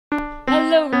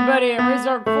Hello everybody, I'm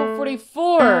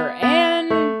Razork444,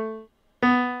 and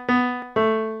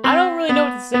I don't really know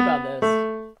what to say about this.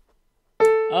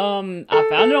 I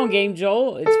found it on Game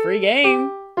Joel. It's a free game,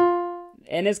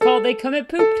 and it's called They Come at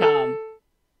Poop Time.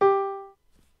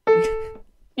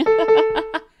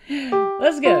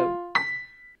 Let's go.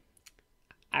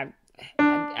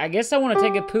 I guess I want to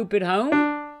take a poop at home.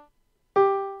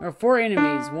 There are 4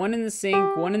 enemies, 1 in the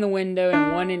sink, 1 in the window,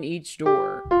 and 1 in each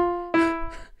door.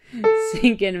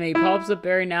 Sink enemy pops up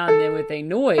every now and then with a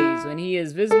noise. When he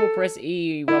is visible, press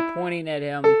E while pointing at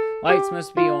him. Lights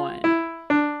must be on.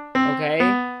 Okay.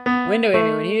 Window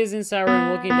enemy. When he is inside a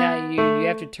room looking down at you, you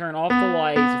have to turn off the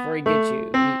lights before he gets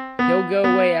you. He'll go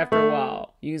away after a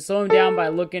while. You can slow him down by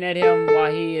looking at him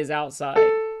while he is outside.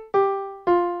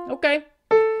 Okay.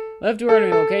 Left door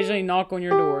enemy will occasionally knock on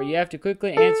your door. You have to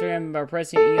quickly answer him by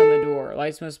pressing E on the door.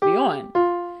 Lights must be on.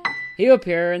 He'll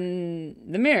appear in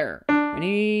the mirror. When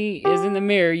he is in the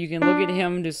mirror, you can look at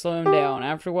him to slow him down.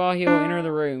 After a while, he will enter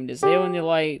the room. Disabling the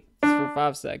lights for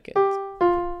 5 seconds.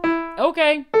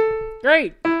 Okay,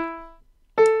 great.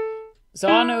 So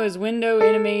all I know is window,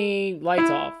 enemy,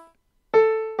 lights off.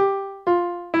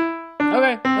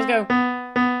 Okay, let's go.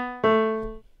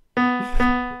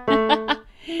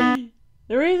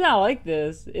 The reason I like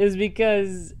this is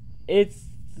because it's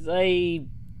a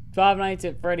Five Nights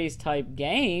at Freddy's type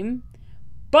game,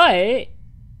 but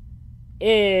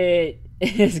it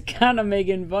is kind of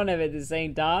making fun of it at the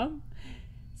same time.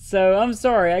 So I'm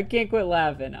sorry, I can't quit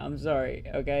laughing. I'm sorry,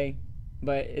 okay?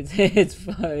 But it's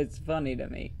funny to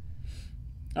me.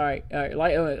 All right,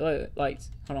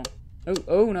 lights. Hold on.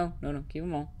 Oh no, keep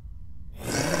them on.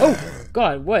 Oh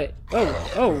God, what?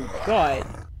 Oh God.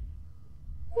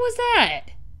 What was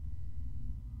that?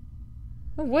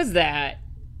 What was that?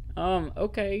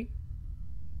 Okay.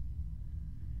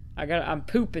 I'm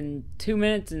pooping 2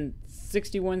 minutes and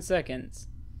 61 seconds.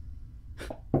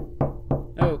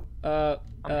 Oh, I'm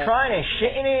trying to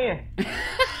shit in here.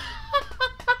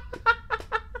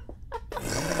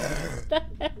 What the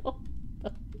hell?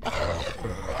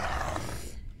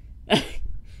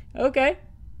 Okay.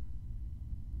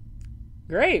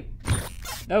 Great.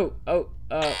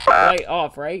 Light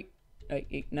off, right?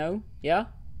 No? Yeah?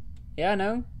 Yeah,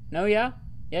 no? No, yeah?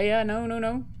 Yeah,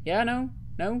 no? Yeah, no?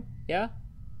 Yeah?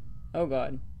 Oh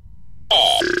God.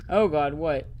 Oh God,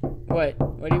 what? What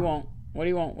do you want? What do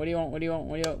you want? What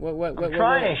I'm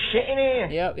trying to shit in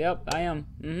here. Yep, I am.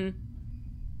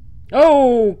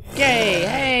 Okay,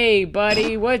 hey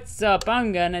buddy, what's up?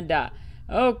 I'm gonna die.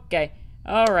 Okay.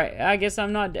 Alright, I guess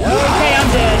I'm not dead. Okay,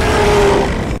 I'm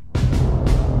dead.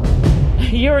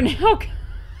 You're now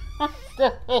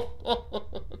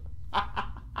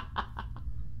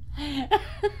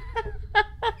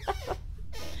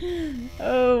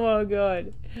oh my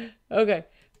God. Okay.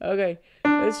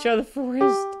 Let's try the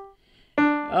forest.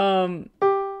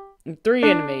 3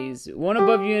 enemies. 1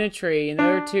 above you in a tree, and the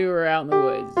other 2 are out in the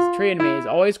woods. Tree enemy is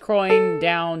always crawling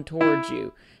down towards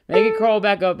you. Make it crawl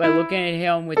back up by looking at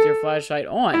him with your flashlight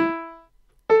on.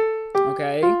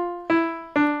 Okay.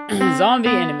 Zombie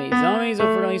enemies. Zombies will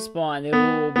frequently spawn. They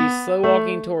will be slow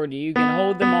walking toward you. You can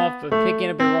hold them off by picking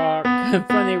up a rock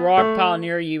from the rock pile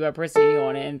near you by pressing E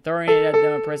on it and throwing it at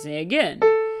them by pressing E again.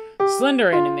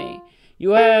 Slender enemy.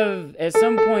 You have at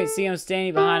some point see him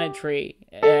standing behind a tree.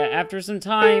 After some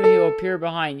time, he will appear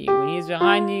behind you. When he is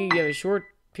behind you, you have a short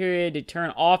period to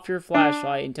turn off your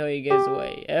flashlight until he goes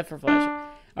away. F for flashlight.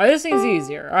 Alright, this thing's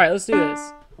easier. Alright, let's do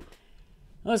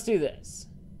this.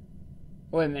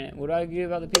 Wait a minute. What do I do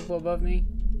about the people above me?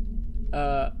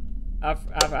 I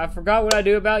forgot what I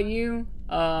do about you.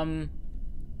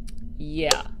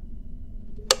 Yeah.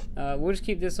 We'll just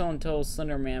keep this on until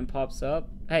Slender Man pops up.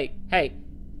 Hey,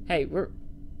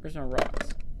 where's my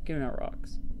rocks? Give me my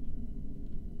rocks.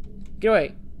 Get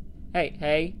away.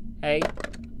 Hey,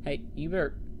 you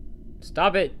better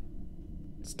stop it.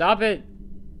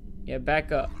 Yeah,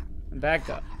 back up.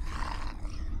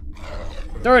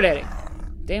 Throw it at him.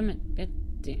 Damn it.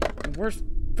 Where's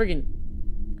freaking...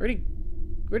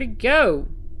 Where'd he go?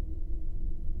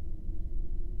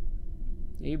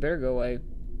 Yeah, you better go away.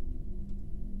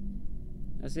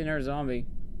 I see another zombie.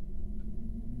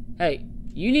 Hey,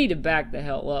 you need to back the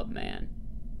hell up, man.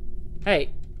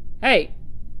 Hey. I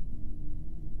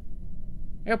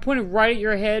got pointed right at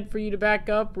your head for you to back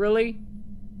up? Really?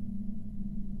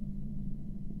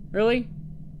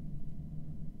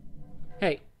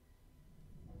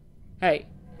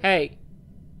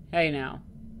 Hey now.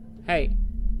 Hey.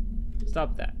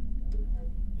 Stop that.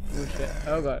 Oh shit.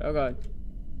 Oh God.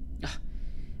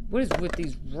 What is with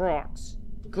these rocks?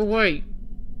 Go away.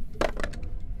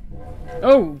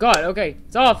 Oh God, okay.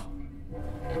 It's off.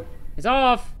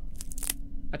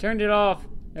 I turned it off.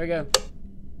 There we go.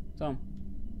 So.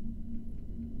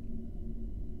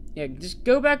 Yeah, just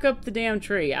go back up the damn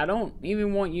tree. I don't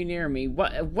even want you near me.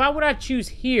 Why would I choose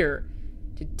here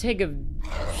to take a...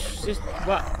 Just...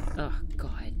 What? Oh,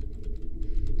 God.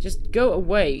 Just go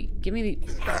away. Give me the...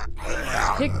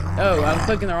 Pick... Oh, I'm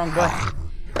clicking the wrong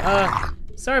button.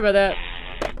 Sorry about that.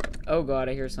 Oh, God,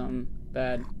 I hear something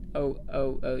bad. Oh,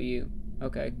 you.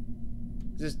 Okay.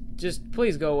 Just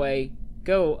please go away.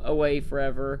 Go away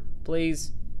forever.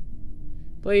 Please.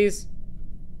 Please.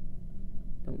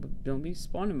 Don't be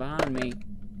spawning behind me.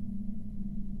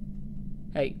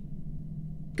 Hey.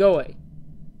 Go away.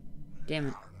 Damn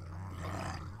it.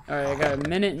 Alright, I got a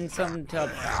minute and something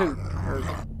to poop. Or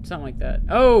something like that.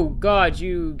 Oh, God,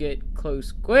 you get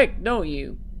close quick, don't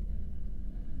you?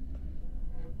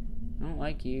 I don't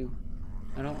like you.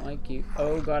 I don't like you.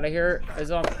 Oh, God, I hear it.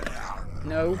 It's on.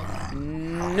 No.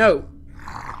 No.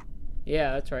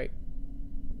 Yeah, that's right.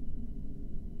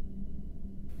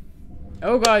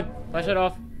 Oh, God. Flash it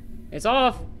off. It's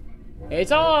off.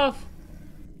 It's off.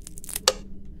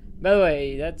 By the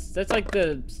way, that's like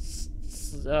the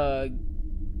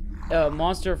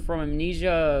monster from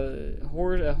Amnesia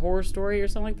horror story or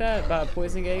something like that about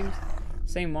poison games.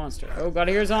 Same monster. Oh, God,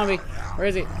 I hear a zombie. Where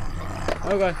is he?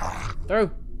 Oh, God.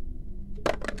 Throw.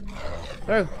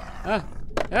 Throw. Ah.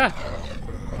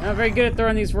 I'm not very good at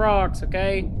throwing these rocks,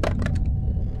 okay?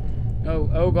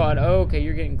 Oh, God. Oh, okay,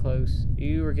 you're getting close.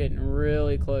 You were getting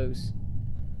really close.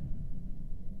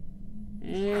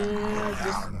 And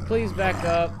just please back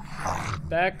up.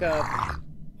 Back up.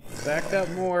 Back up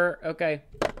more. Okay.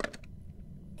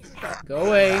 Go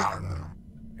away.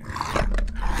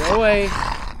 Go away.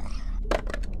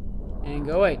 And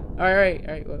go away.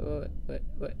 Alright.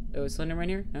 What? Oh, is Slenderman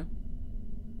here? No?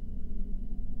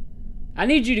 I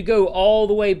need you to go all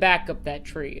the way back up that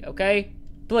tree, okay?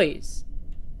 Please.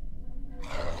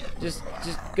 Just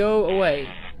go away.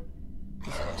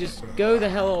 Just go the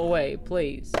hell away,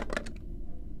 please.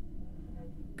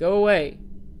 Go away.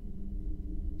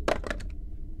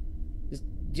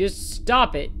 Just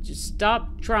stop it. Just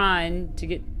stop trying to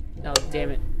get... Oh, damn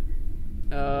it.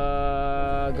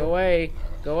 Go away.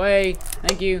 Go away.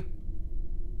 Thank you.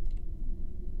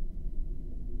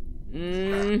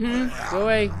 Go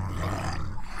away.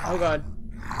 Oh, God.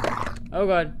 Oh,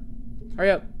 God.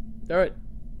 Hurry up. Throw it.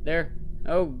 There.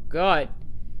 Oh, God.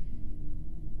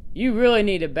 You really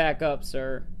need to back up,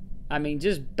 sir. I mean,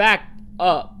 just back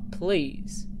up,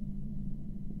 please.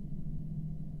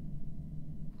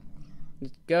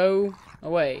 Just go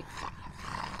away.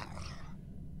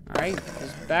 Alright,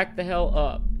 just back the hell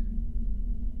up.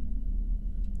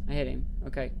 I hit him.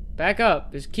 Okay. Back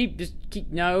up. Just keep,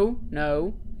 no.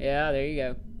 Yeah, there you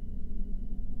go.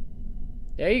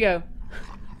 There you go.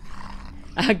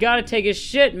 I gotta take a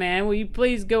shit, man. Will you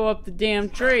please go up the damn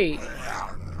tree?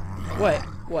 What?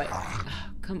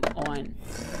 Oh, come on.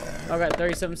 Oh, I got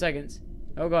 37 seconds.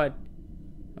 Oh, God.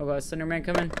 Oh, God. Slenderman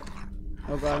coming.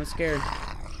 Oh, God. I'm scared.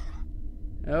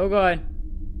 Oh, God.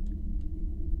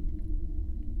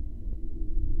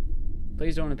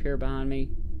 Please don't appear behind me.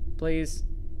 Please.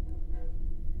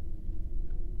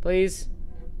 Please.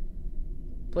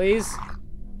 Please.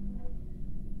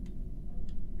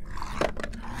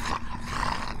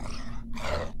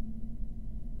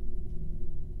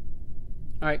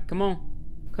 Alright, come on.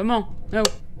 Come on. No.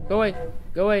 Go away.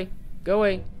 Go away. Go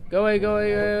away. Go away. Go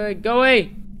away. Go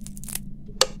away.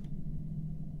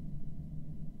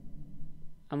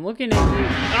 I'm looking at you.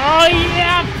 Oh,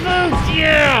 yeah, Food!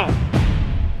 Yeah!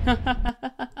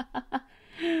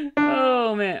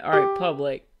 Oh, man. Alright,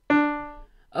 public.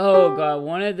 Oh, God.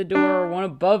 One at the door, one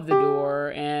above the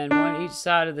door, and one each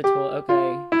side of the toilet.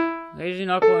 Okay. Occasionally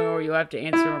knock on the door, you'll have to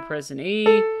answer by pressing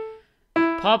E.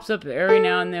 Pops up every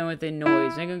now and then with a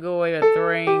noise. They can go away by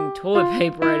throwing toilet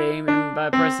paper at him and by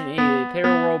pressing E. The paper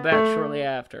will roll back shortly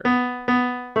after.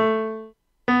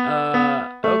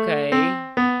 Okay.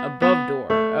 Above door.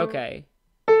 Okay.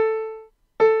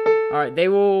 Alright, they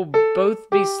will both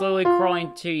be slowly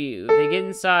crawling to you. If they get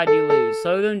inside, you lose.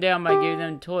 Slow them down by giving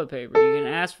them toilet paper. You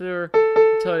can ask for their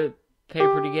toilet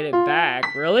paper to get it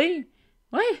back. Really?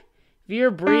 What? If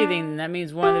you're breathing, that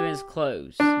means one of them is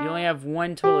closed. You only have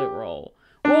one toilet roll.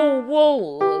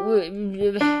 Whoa!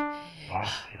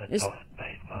 This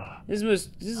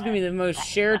is gonna be the most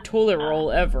shared toilet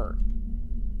roll ever.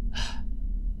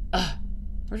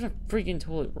 Where's my freaking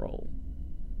toilet roll?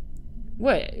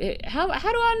 What? How do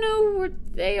I know where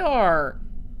they are?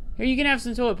 Here, you can have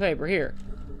some toilet paper. Here.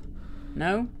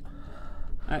 No?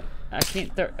 I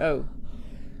can't oh.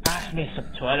 Pass me some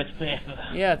toilet paper.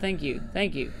 Yeah, thank you.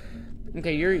 Thank you.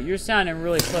 Okay, you're sounding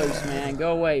really close, man.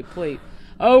 Go away, please.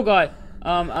 Oh, God.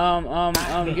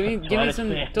 Give me some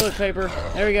toilet paper.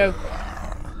 There we go.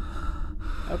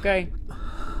 Okay.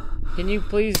 Can you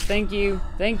please? Thank you.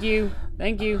 Thank you.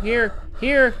 Thank you. Here.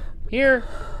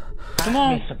 Come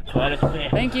on. Some toilet paper.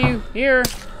 Thank you. Here.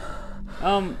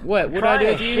 What do I do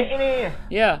with you?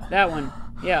 Yeah, that one.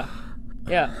 Yeah.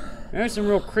 There's some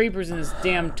real creepers in this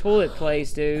damn toilet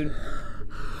place, dude.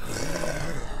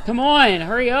 Come on,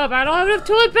 hurry up. I don't have enough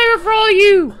toilet paper for all of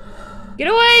you. Get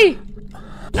away.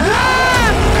 Ah!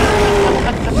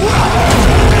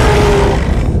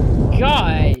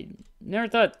 God. Never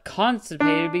thought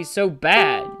constipated would be so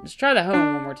bad. Let's try the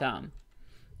home one more time.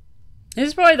 This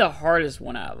is probably the hardest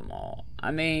one out of them all.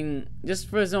 I mean, just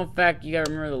for the simple fact you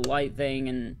gotta remember the light thing,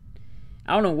 and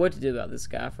I don't know what to do about this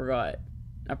guy. I forgot.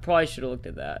 I probably should have looked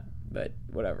at that, but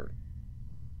whatever.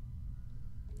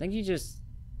 I think you just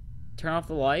turn off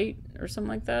the light or something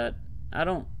like that. I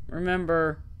don't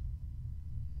remember.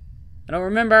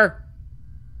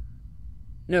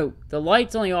 No, the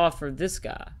light's only off for this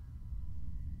guy.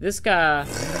 This guy,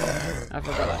 I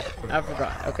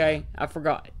forgot, okay? I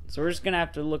forgot. So we're just gonna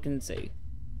have to look and see.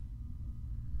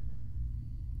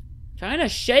 Trying to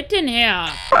shit in here,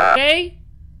 okay?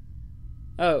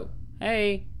 Oh,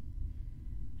 hey.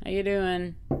 How you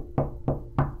doing?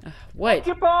 What?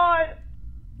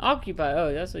 Occupied.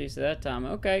 Oh, that's what you said that time.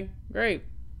 Okay, great.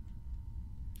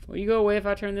 Will you go away if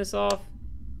I turn this off?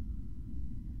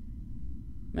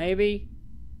 Maybe?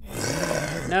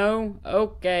 No?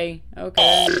 Okay.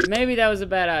 Maybe that was a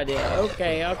bad idea.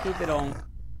 Okay, I'll keep it on.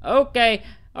 Okay.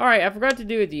 Alright, I forgot to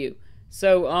do with you.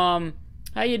 So,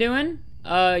 how you doing?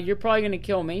 You're probably gonna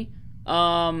kill me.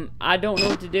 I don't know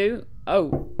what to do.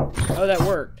 Oh, that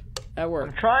worked.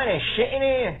 I'm trying to shit in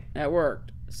here. That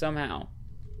worked. Somehow.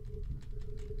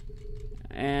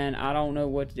 And I don't know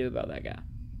what to do about that guy.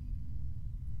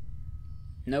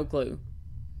 No clue.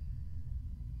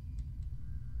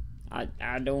 I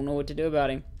don't know what to do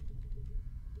about him.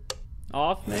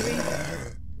 Off, maybe?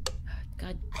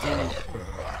 God damn it.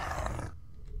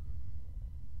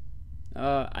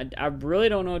 I really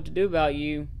don't know what to do about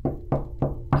you.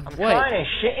 I'm trying to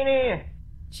shit in here.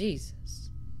 Jesus.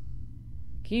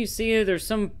 Can you see that there's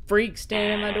some freak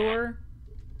standing at my door?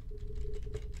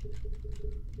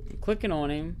 I'm clicking on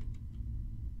him.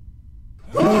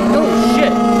 Oh,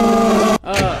 shit!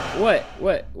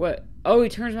 What? Oh, he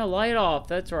turns my light off.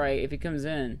 That's right, if he comes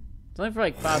in. It's only for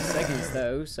like 5 seconds,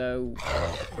 though, so...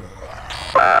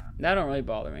 That don't really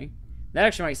bother me. That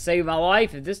actually might save my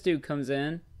life if this dude comes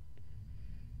in.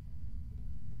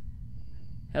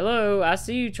 Hello, I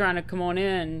see you trying to come on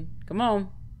in. Come on.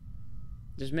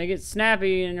 Just make it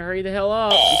snappy and hurry the hell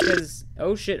up, because...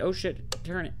 Oh, shit.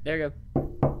 Turn it. There you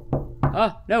go.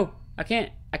 Oh, no. I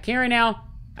can't right now.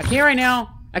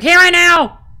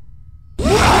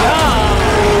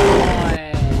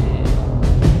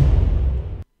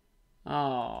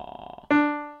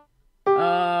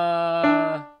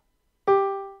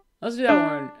 Let's do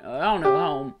that one. I don't know,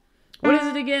 home. What is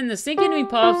it again? The sink enemy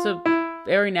pops up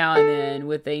every now and then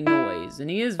with a noise, and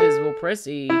he is visible. Press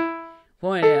E.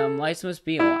 Point at him. Lights must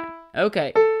be on.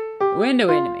 Okay. Window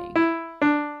enemy.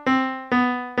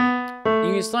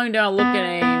 You can slow him down, look at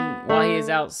him while he is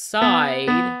outside.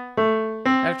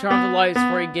 Have to turn off the lights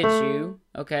before he gets you.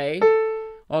 Okay.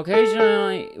 Will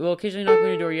occasionally knock on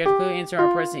your door. You have to quickly answer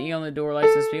by pressing E on the door.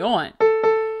 Lights must be on.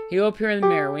 He will appear in the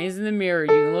mirror. When he's in the mirror, you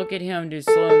can look at him to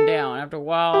slow him down. After a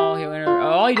while, he'll enter.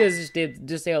 Oh, all he does is just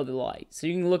disable the light. So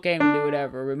you can look at him and do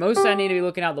whatever. But most I need to be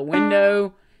looking out the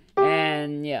window.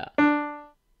 And yeah.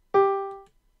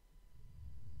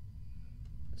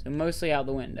 So mostly out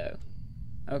the window.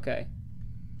 Okay.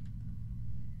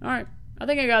 Alright. I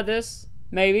think I got this.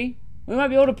 Maybe. We might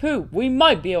be able to poop.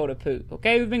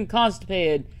 Okay? We've been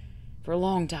constipated for a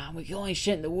long time. We can only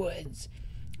shit in the woods.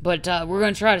 But we're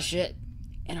going to try to shit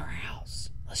in our house.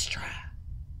 Let's try.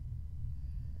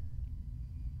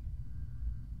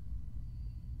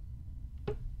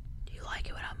 Do you like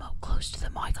it when I'm up close to the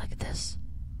mic like this?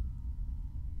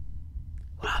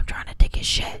 When I'm trying to take a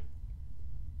shit.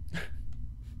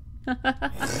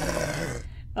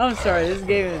 I'm sorry, this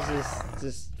game is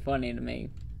just funny to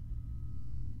me.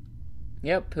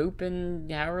 Yep, pooping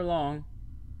however long.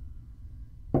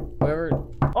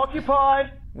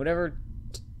 Occupied! Whatever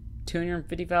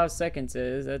 255 seconds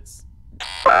is, that's...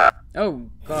 Oh,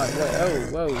 God, what?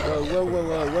 Oh,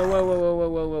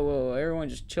 whoa. Everyone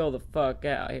just chill the fuck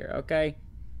out here, okay?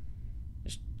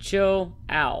 Just chill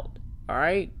out,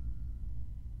 alright?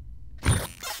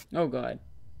 Oh, God.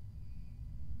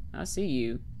 I see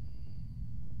you.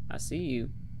 I see you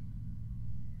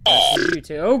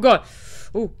too. Oh, God!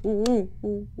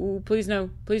 Ooh, please no.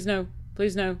 Please go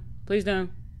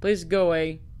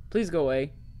away. Please go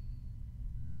away.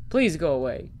 Please go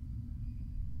away.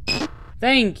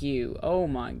 Thank you. Oh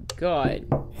my god.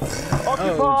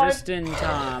 Oh, just in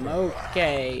time.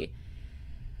 Okay.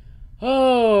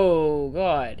 Oh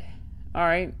god.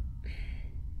 Alright.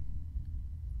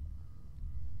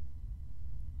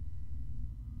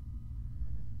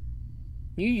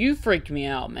 You freaked me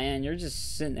out, man. You're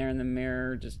just sitting there in the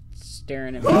mirror, just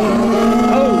staring at me.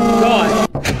 Oh god.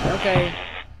 Okay.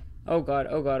 Oh god,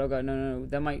 oh god, oh god. No, no, no.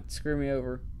 That might screw me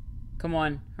over. Come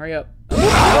on, hurry up.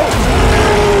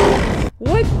 Oh.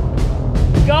 What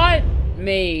got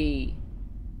me?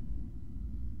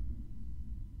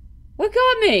 What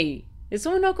got me? Did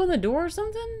someone knock on the door or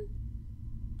something?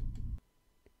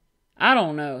 I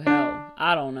don't know, hell.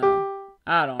 I don't know.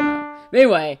 I don't know. But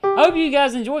anyway, I hope you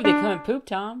guys enjoyed the coming poop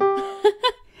time.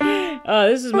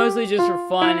 This is mostly just for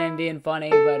fun and being funny,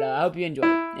 but I hope you enjoyed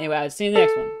it. Anyway, I'll see you in the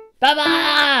next one.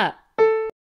 Bye-bye!